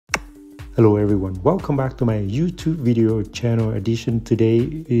Hello everyone, welcome back to my YouTube video channel edition.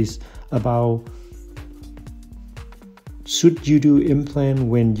 Today is about should you do implant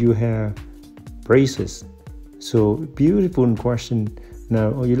when you have braces? So beautiful question.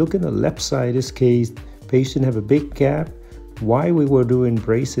 Now you look at the left side, this case patient have a big gap. Why we were doing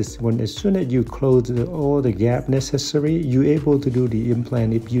braces? When as soon as you close all the gap necessary, you're able to do the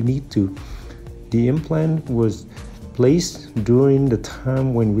implant if you need to. The implant was placed during the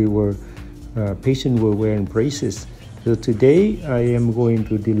time when we were patients were wearing braces. So today I am going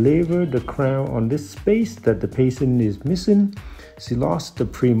to deliver the crown on this space that the patient is missing. She lost the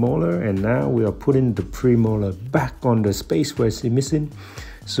premolar and now we are putting the premolar back on the space where she's missing.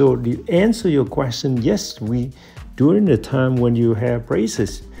 So to answer your question, yes, during the time when you have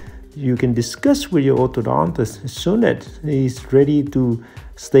braces, you can discuss with your orthodontist. As soon as he's ready to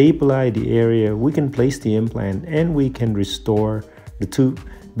stabilize the area, we can place the implant and we can restore the tooth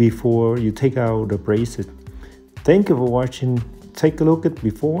before you take out the braces. Thank you for watching. Take a look at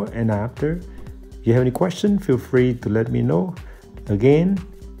before and after. If you have any questions, feel free to let me know. Again,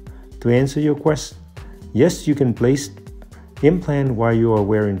 to answer your question, yes, you can place implant while you are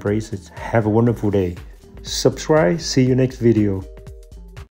wearing braces. Have a wonderful day. Subscribe. See you next video.